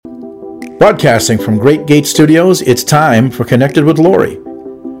Broadcasting from Great Gate Studios, it's time for Connected with Lori.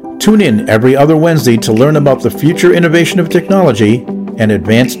 Tune in every other Wednesday to learn about the future innovation of technology and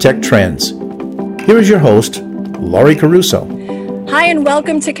advanced tech trends. Here is your host, Lori Caruso. Hi, and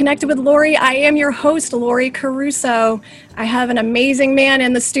welcome to Connected with Lori. I am your host, Lori Caruso. I have an amazing man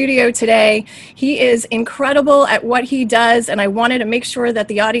in the studio today. He is incredible at what he does, and I wanted to make sure that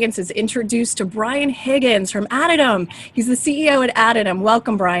the audience is introduced to Brian Higgins from Additum. He's the CEO at Additum.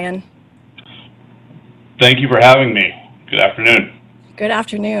 Welcome, Brian. Thank you for having me. Good afternoon. Good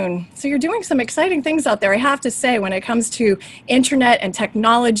afternoon. So you're doing some exciting things out there, I have to say, when it comes to internet and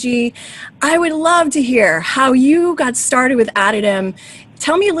technology. I would love to hear how you got started with Additum.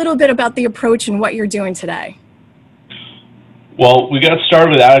 Tell me a little bit about the approach and what you're doing today. Well, we got started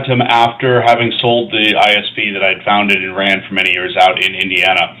with Additum after having sold the ISP that I'd founded and ran for many years out in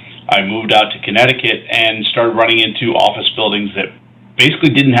Indiana. I moved out to Connecticut and started running into office buildings that basically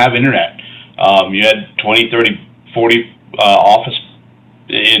didn't have internet. You had 20, 30, 40 office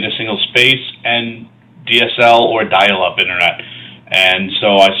in a single space and DSL or dial-up internet. And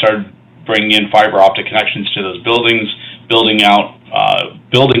so I started bringing in fiber optic connections to those buildings, building out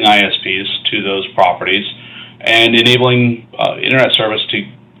building ISPs to those properties, and enabling internet service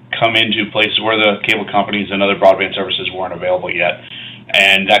to come into places where the cable companies and other broadband services weren't available yet.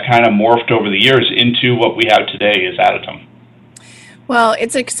 And that kind of morphed over the years into what we have today is Additum. Well,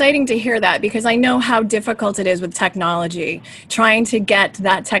 it's exciting to hear that because I know how difficult it is with technology. Trying to get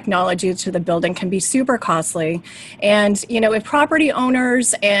that technology to the building can be super costly. And, you know, if property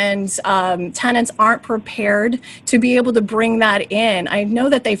owners and tenants aren't prepared to be able to bring that in, I know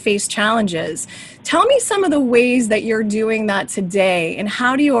that they face challenges. Tell me some of the ways that you're doing that today, and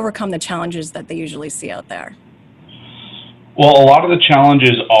how do you overcome the challenges that they usually see out there? Well, a lot of the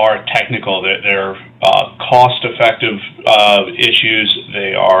challenges are technical. They're cost-effective issues.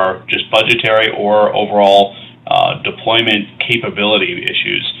 They are just budgetary or overall deployment capability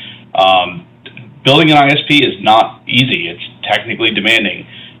issues. Building an ISP is not easy. It's technically demanding.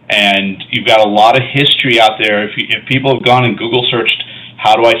 And you've got a lot of history out there. If people have gone and Google searched,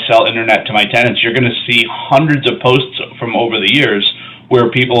 how do I sell internet to my tenants, you're going to see hundreds of posts from over the years where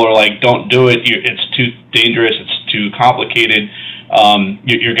people are like, don't do it, it's too dangerous, it's too complicated,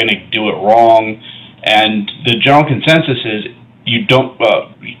 you're going to do it wrong. And the general consensus is you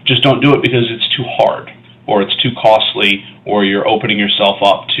just don't do it because it's too hard, or it's too costly, or you're opening yourself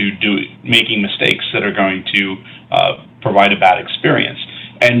up to making mistakes that are going to provide a bad experience.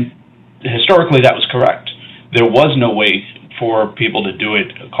 And historically that was correct. There was no way for people to do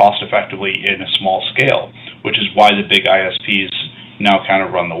it cost effectively in a small scale, which is why the big ISPs now kind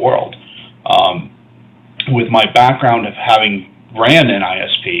of run the world. With my background of having ran an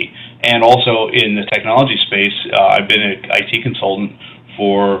ISP and also in the technology space, I've been an IT consultant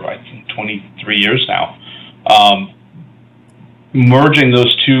for I think 23 years now. Merging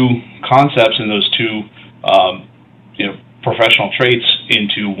those two concepts and those two professional traits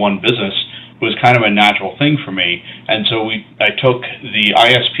into one business was kind of a natural thing for me. And so I took the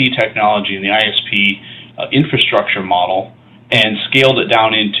ISP technology and the ISP infrastructure model and scaled it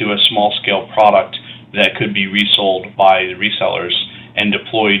down into a small-scale product that could be resold by the resellers and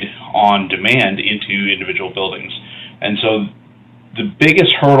deployed on demand into individual buildings. And so the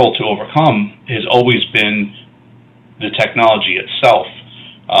biggest hurdle to overcome has always been the technology itself.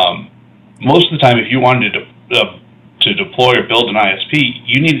 Most of the time, if you wanted to deploy or build an ISP,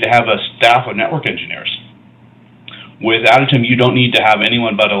 you needed to have a staff of network engineers. With Additum, you don't need to have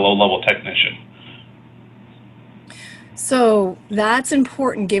anyone but a low-level technician. So that's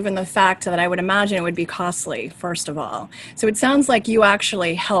important given the fact that I would imagine it would be costly, first of all. So it sounds like you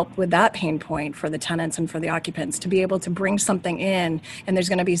actually help with that pain point for the tenants and for the occupants to be able to bring something in, and there's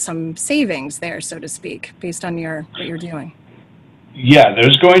going to be some savings there, so to speak, based on what you're doing. Yeah,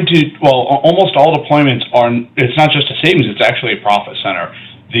 there's going to, almost all deployments it's not just a savings, it's actually a profit center.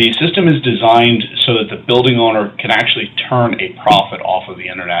 The system is designed so that the building owner can actually turn a profit off of the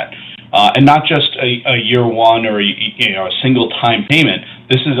internet. And not just a year one or a single time payment.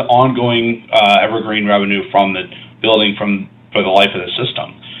 This is ongoing evergreen revenue from the building for the life of the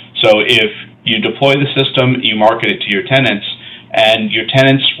system. So if you deploy the system, you market it to your tenants, and your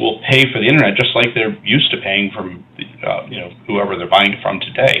tenants will pay for the internet just like they're used to paying from whoever they're buying it from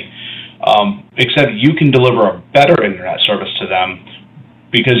today. Except you can deliver a better internet service to them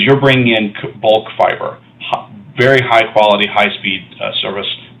because you're bringing in bulk fiber, very high quality, high speed service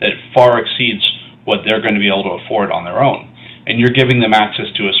that far exceeds what they're going to be able to afford on their own. And you're giving them access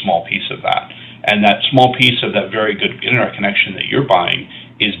to a small piece of that. And that small piece of that very good internet connection that you're buying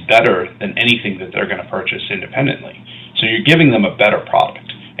is better than anything that they're going to purchase independently. So you're giving them a better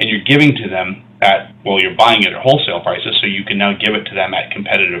product, and you're giving to them you're buying it at wholesale prices, so you can now give it to them at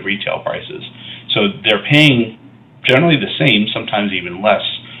competitive retail prices. So they're paying generally the same, sometimes even less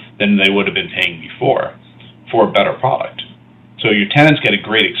than they would have been paying before for a better product. So your tenants get a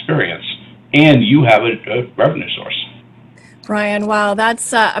great experience, and you have a revenue source. Brian, wow,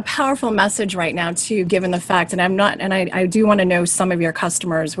 that's a powerful message right now too, given the fact, and I do want to know some of your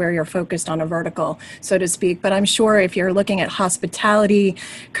customers where you're focused on a vertical, so to speak, but I'm sure if you're looking at hospitality,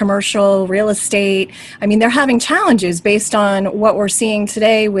 commercial, real estate, I mean, they're having challenges based on what we're seeing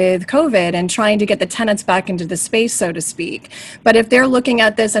today with COVID and trying to get the tenants back into the space, so to speak. But if they're looking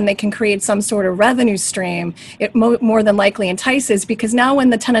at this and they can create some sort of revenue stream, it more than likely entices, because now when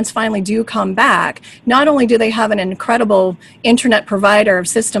the tenants finally do come back, not only do they have an incredible internet provider of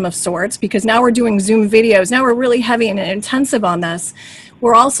system of sorts, because now we're doing Zoom videos, now we're really heavy and intensive on this,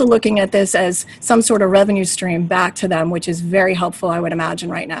 we're also looking at this as some sort of revenue stream back to them, which is very helpful, I would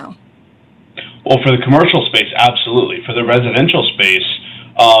imagine, right now. Well, for the commercial space, absolutely. For the residential space,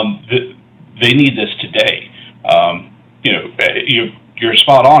 they need this today. You're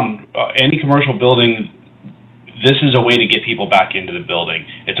spot on. Any commercial building, this is a way to get people back into the building.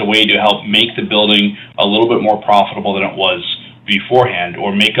 It's a way to help make the building a little bit more profitable than it was beforehand,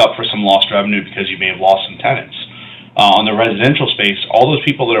 or make up for some lost revenue because you may have lost some tenants. On the residential space, all those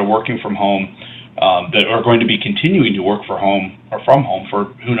people that are working from home, that are going to be continuing to work from home for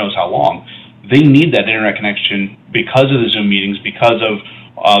who knows how long, they need that internet connection because of the Zoom meetings, because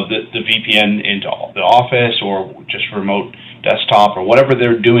of the VPN into the office, or just remote desktop, or whatever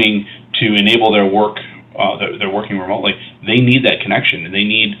they're doing to enable their work. They're working remotely. They need that connection, and they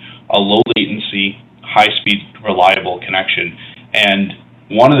need a low latency, high speed, reliable connection. And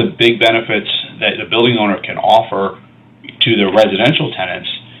one of the big benefits that the building owner can offer to their residential tenants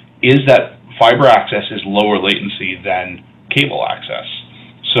is that fiber access is lower latency than cable access.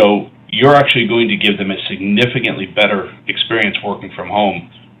 So you're actually going to give them a significantly better experience working from home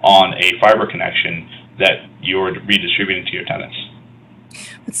on a fiber connection that you're redistributing to your tenants.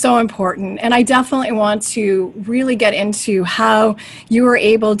 It's so important. And I definitely want to really get into how you were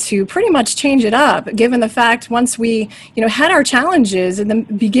able to pretty much change it up, given the fact once we, had our challenges in the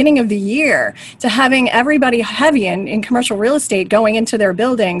beginning of the year, to having everybody heavy in commercial real estate going into their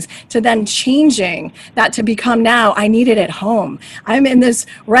buildings, to then changing that to become now, I need it at home. I'm in this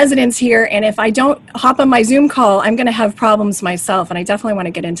residence here, and if I don't hop on my Zoom call, I'm going to have problems myself. And I definitely want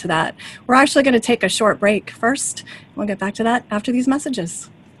to get into that. We're actually going to take a short break first. We'll get back to that after these messages.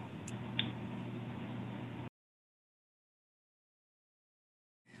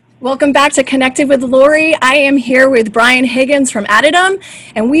 Welcome back to Connected with Lori. I am here with Brian Higgins from Addadum,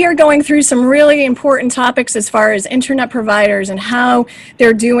 and we are going through some really important topics as far as internet providers and how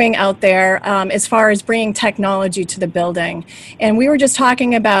they're doing out there as far as bringing technology to the building. And we were just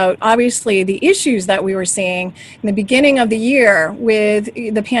talking about, obviously, the issues that we were seeing in the beginning of the year with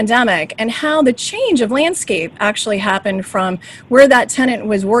the pandemic, and how the change of landscape actually happened from where that tenant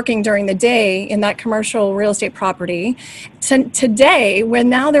was working during the day in that commercial real estate property to today, when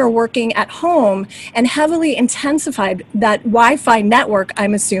now they're working at home and heavily intensified that Wi-Fi network,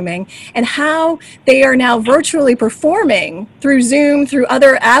 I'm assuming, and how they are now virtually performing through Zoom, through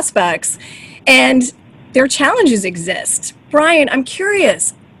other aspects, and their challenges exist. Brian, I'm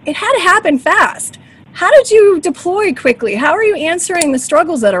curious, it had to happen fast. How did you deploy quickly? How are you answering the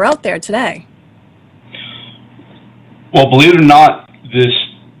struggles that are out there today? Well, believe it or not,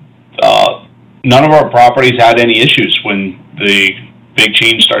 none of our properties had any issues when the big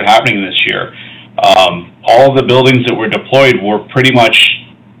change started happening this year. All of the buildings that were deployed were pretty much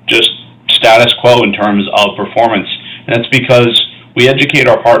just status quo in terms of performance. And that's because we educate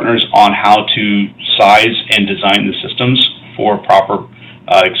our partners on how to size and design the systems for proper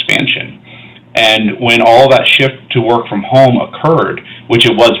expansion. And when all that shift to work from home occurred, which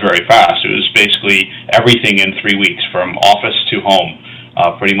it was very fast, it was basically everything in 3 weeks from office to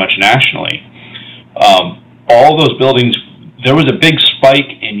home, pretty much nationally. All those buildings, there was a big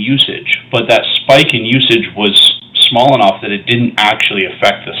spike in usage, but that spike in usage was small enough that it didn't actually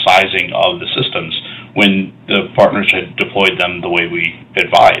affect the sizing of the systems when the partners had deployed them the way we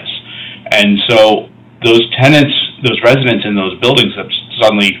advise. And so those tenants, those residents in those buildings that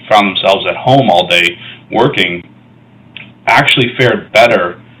suddenly found themselves at home all day working actually fared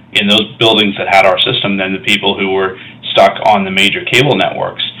better in those buildings that had our system than the people who were stuck on the major cable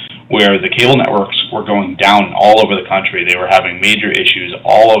networks, where the cable networks were going down all over the country. They were having major issues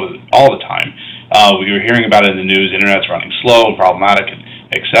all the time. We were hearing about it in the news, internet's running slow and problematic,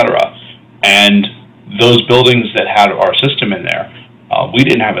 etc. And those buildings that had our system in there, we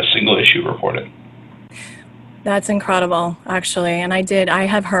didn't have a single issue reported. That's incredible, actually. And I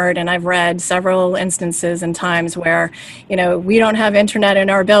have heard and I've read several instances and times where, we don't have internet in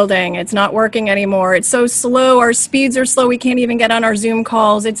our building. It's not working anymore. It's so slow. Our speeds are slow. We can't even get on our Zoom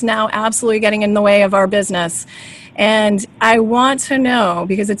calls. It's now absolutely getting in the way of our business. And I want to know,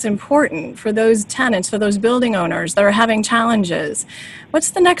 because it's important for those tenants, for those building owners that are having challenges,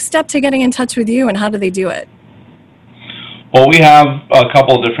 what's the next step to getting in touch with you and how do they do it? Well, we have a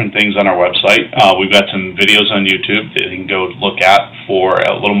couple of different things on our website. We've got some videos on YouTube that you can go look at for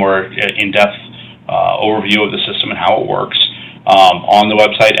a little more in-depth overview of the system and how it works. On the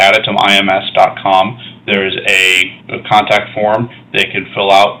website, additumIMS.com, there's a contact form they can fill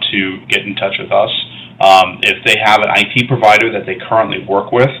out to get in touch with us. If they have an IT provider that they currently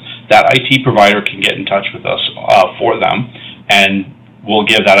work with, that IT provider can get in touch with us for them, and we'll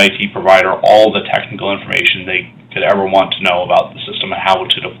give that IT provider all the technical information they could ever want to know about the system and how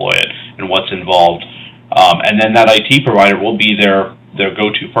to deploy it and what's involved. And then that IT provider will be their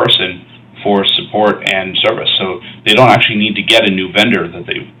go-to person for support and service. So they don't actually need to get a new vendor, that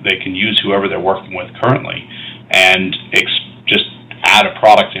they can use whoever they're working with currently and just add a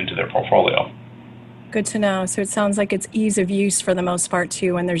product into their portfolio. Good to know. So it sounds like it's ease of use for the most part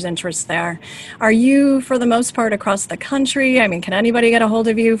too, when there's interest there. Are you, for the most part, across the country? I mean, can anybody get a hold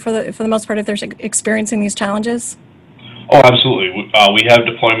of you for the most part if they're experiencing these challenges? Oh, absolutely. We have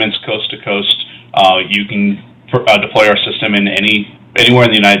deployments coast to coast. You can deploy our system in anywhere in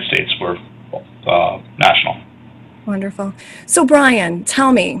the United States. We're national. Wonderful. So Brian,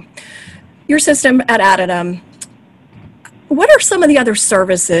 tell me, your system at Additum, what are some of the other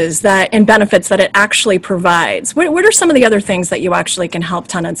services and benefits that it actually provides? What are some of the other things that you actually can help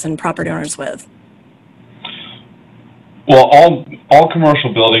tenants and property owners with? Well, all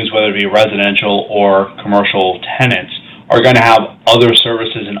commercial buildings, whether it be residential or commercial tenants, are going to have other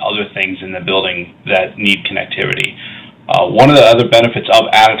services and other things in the building that need connectivity. One of the other benefits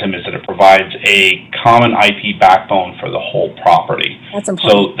of Additum is that it provides a common IP backbone for the whole property. That's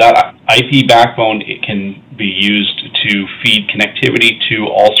important. So that IP backbone, it can be used to feed connectivity to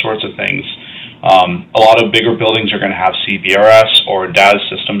all sorts of things. A lot of bigger buildings are going to have CBRS or DAS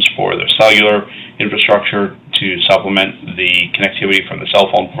systems for their cellular infrastructure to supplement the connectivity from the cell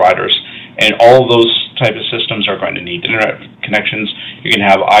phone providers. And all of those type of systems are going to need internet connections. You can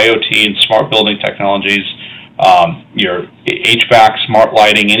have IoT and smart building technologies, your HVAC, smart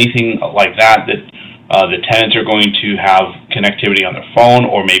lighting, anything like that the tenants are going to have connectivity on their phone,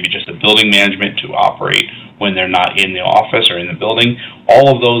 or maybe just the building management to operate when they're not in the office or in the building. All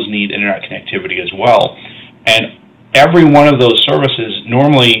of those need internet connectivity as well. And every one of those services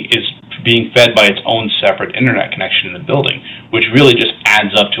normally is being fed by its own separate internet connection in the building, which really just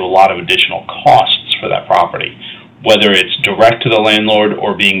adds up to a lot of additional costs for that property, whether it's direct to the landlord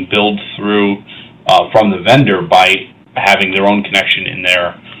or being billed through from the vendor by having their own connection in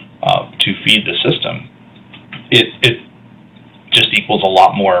there to feed the system. It just equals a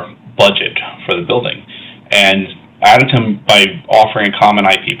lot more budget for the building. And Additum, by offering a common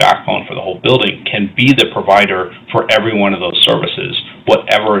IP backbone for the whole building, can be the provider for every one of those services,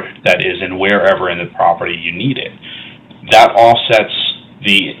 whatever that is and wherever in the property you need it. That offsets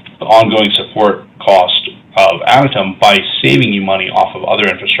the ongoing support cost of Additum by saving you money off of other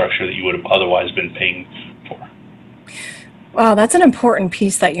infrastructure that you would have otherwise been paying for. Wow, that's an important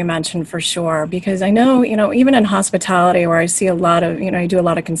piece that you mentioned for sure, because I know, even in hospitality where I see a lot of, I do a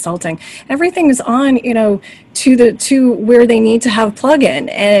lot of consulting, everything's on, to where they need to have plug-in.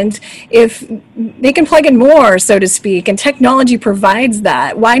 And if they can plug in more, so to speak, and technology provides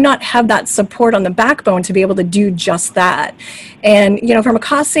that, why not have that support on the backbone to be able to do just that? And, from a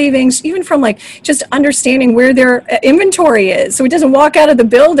cost savings, even from just understanding where their inventory is, so it doesn't walk out of the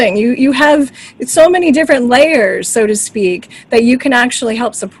building. You have so many different layers, so to speak, that you can actually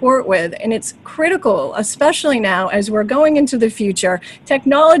help support with. And it's critical, especially now as we're going into the future.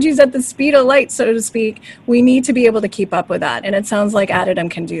 Technology's at the speed of light, so to speak. We need to be able to keep up with that. And it sounds like Additum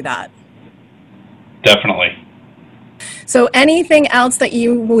can do that. Definitely. So anything else that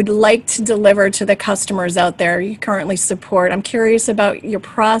you would like to deliver to the customers out there you currently support? I'm curious about your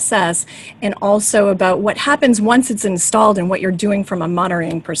process and also about what happens once it's installed and what you're doing from a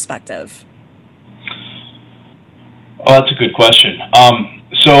monitoring perspective. Oh, that's a good question.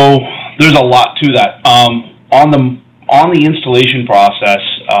 So there's a lot to that. On the installation process,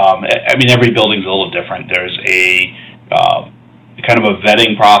 every building's a little different. There's a kind of a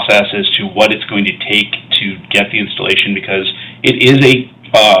vetting process as to what it's going to take to get the installation, because it is a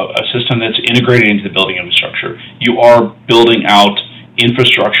system that's integrated into the building infrastructure. You are building out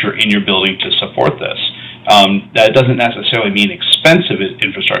infrastructure in your building to support this. That doesn't necessarily mean expensive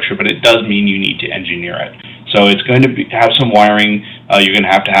infrastructure, but it does mean you need to engineer it. So it's going to have some wiring. You're going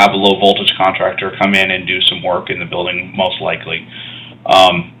to have a low voltage contractor come in and do some work in the building, most likely.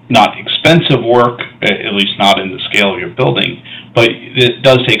 Not expensive work, at least not in the scale of your building, but it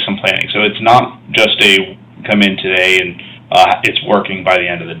does take some planning. So it's not just a come in today and it's working by the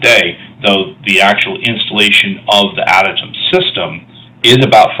end of the day, though the actual installation of the Additum system is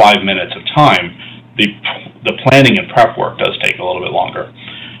about 5 minutes of time. The planning and prep work does take a little bit longer.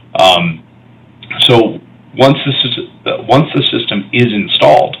 So once the system is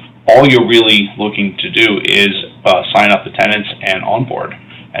installed, all you're really looking to do is sign up the tenants and onboard.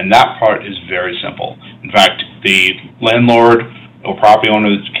 And that part is very simple. In fact, the landlord or property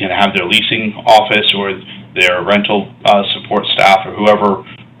owner can have their leasing office or their rental support staff or whoever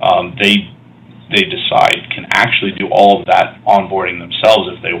they decide can actually do all of that onboarding themselves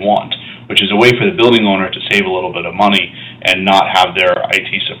if they want, which is a way for the building owner to save a little bit of money and not have their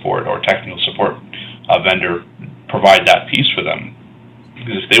IT support or technical support vendor provide that piece for them.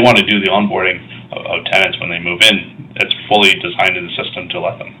 Because if they want to do the onboarding of tenants when they move in, it's fully designed in the system to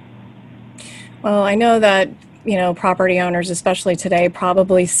let them. Well, I know that, property owners, especially today,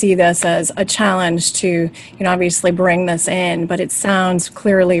 probably see this as a challenge to, obviously bring this in, but it sounds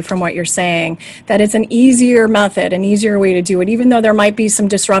clearly from what you're saying that it's an easier method, an easier way to do it, even though there might be some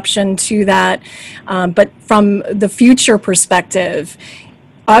disruption to that. But from the future perspective,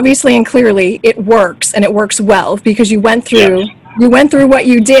 obviously and clearly it works, and it works well because you went through what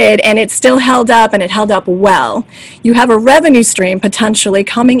you did and it still held up, and it held up well. You have a revenue stream potentially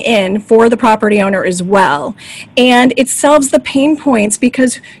coming in for the property owner as well. And it solves the pain points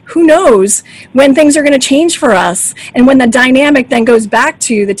because who knows when things are going to change for us and when the dynamic then goes back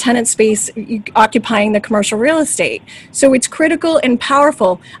to the tenant space occupying the commercial real estate. So it's critical and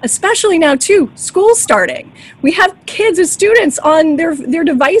powerful, especially now too, school starting. We have kids and students on their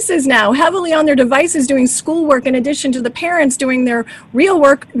devices now, heavily on their devices doing schoolwork in addition to the parents doing their real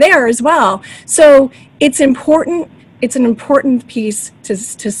work there as well. So it's important. It's an important piece to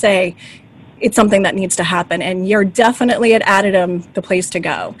say it's something that needs to happen. And you're definitely at Additum the place to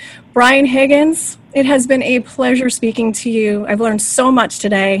go. Brian Higgins, it has been a pleasure speaking to you. I've learned so much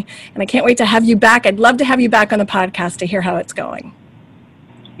today, and I can't wait to have you back. I'd love to have you back on the podcast to hear how it's going.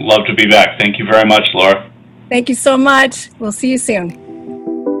 Love to be back. Thank you very much, Laura. Thank you so much. We'll see you soon.